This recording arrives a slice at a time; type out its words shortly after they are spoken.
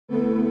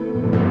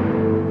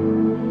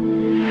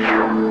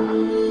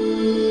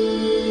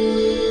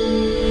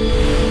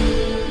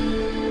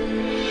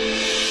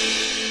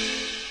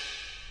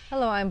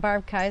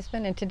Barb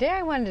Keisman, and today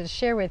I wanted to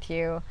share with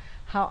you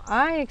how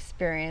I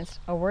experienced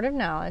a word of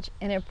knowledge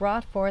and it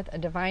brought forth a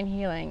divine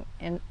healing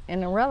in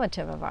a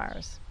relative of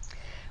ours.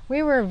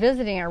 We were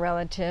visiting our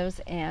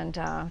relatives and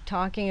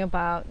talking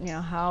about,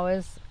 how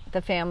is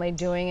the family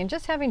doing, and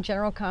just having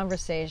general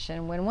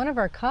conversation when one of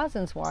our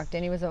cousins walked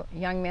in. He was a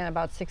young man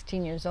about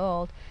 16 years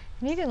old,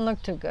 and he didn't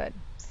look too good.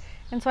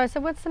 And so I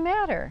said, "What's the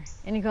matter?"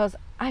 And he goes,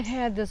 "I've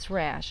had this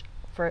rash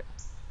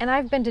and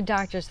I've been to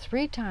doctors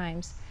 3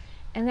 times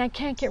and I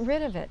can't get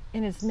rid of it,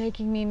 and it's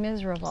making me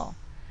miserable."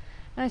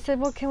 And I said,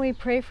 "Well, can we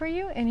pray for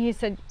you?" And he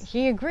said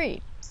he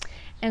agreed.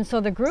 And so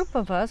the group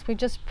of us, we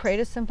just prayed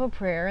a simple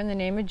prayer in the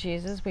name of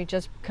Jesus. We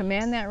just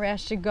command that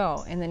rash to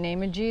go in the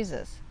name of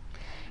Jesus.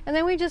 And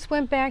then we just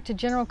went back to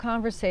general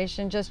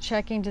conversation, just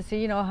checking to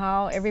see,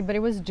 how everybody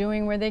was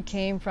doing, where they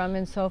came from,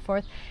 and so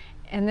forth.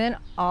 And then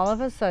all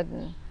of a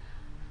sudden,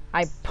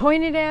 I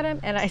pointed at him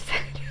and I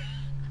said,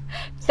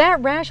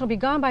 "That rash will be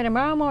gone by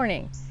tomorrow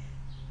morning."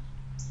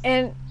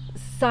 And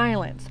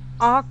silence,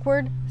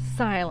 awkward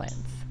silence.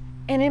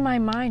 And in my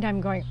mind, I'm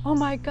going, "Oh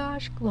my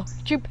gosh, Lord,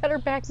 you better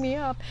back me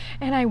up."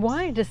 And I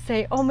wanted to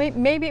say, "Oh,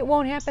 maybe it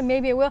won't happen,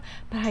 maybe it will,"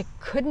 but I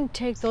couldn't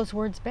take those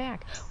words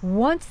back.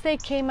 Once they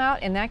came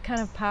out in that kind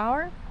of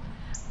power,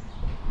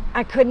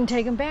 I couldn't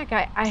take them back.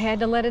 I had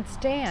to let it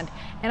stand.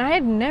 And I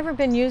had never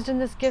been used in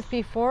this gift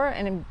before,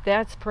 and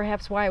that's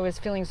perhaps why I was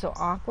feeling so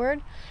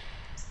awkward.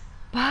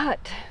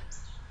 But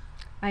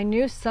I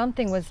knew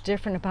something was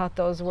different about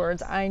those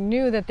words. I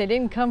knew that they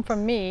didn't come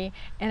from me,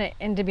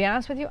 and to be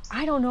honest with you,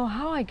 I don't know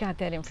how I got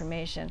that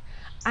information.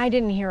 I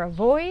didn't hear a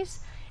voice.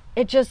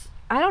 I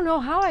don't know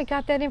how I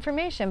got that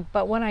information,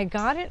 but when I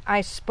got it, I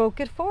spoke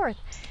it forth,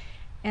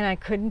 and I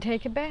couldn't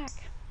take it back.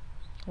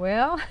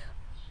 Well,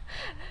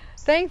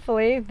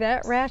 thankfully,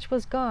 that rash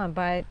was gone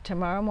by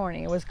tomorrow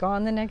morning. It was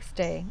gone the next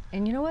day.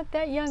 And you know what?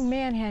 That young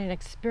man had an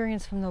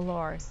experience from the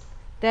Lord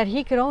that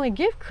he could only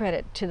give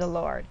credit to the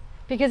Lord,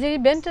 because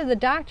he'd been to the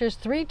doctors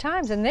 3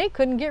 times and they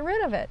couldn't get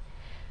rid of it.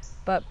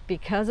 But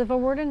because of a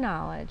word of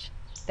knowledge,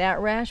 that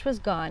rash was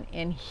gone,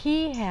 and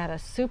he had a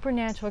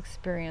supernatural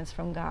experience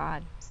from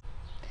God.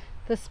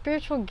 The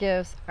spiritual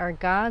gifts are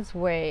God's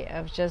way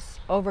of just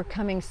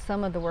overcoming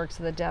some of the works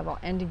of the devil,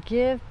 and to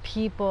give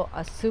people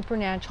a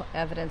supernatural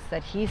evidence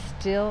that he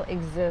still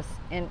exists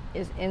and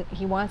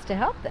he wants to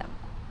help them.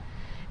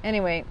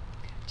 Anyway,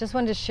 just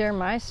wanted to share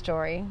my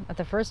story of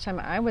the first time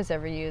I was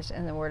ever used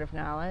in the word of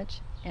knowledge,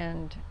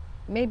 and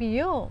maybe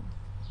you'll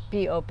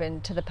be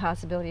open to the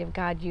possibility of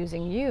God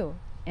using you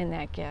in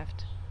that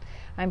gift.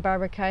 I'm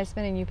Barbara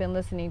Keisman, and you've been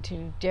listening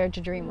to Dare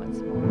to Dream Once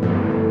More.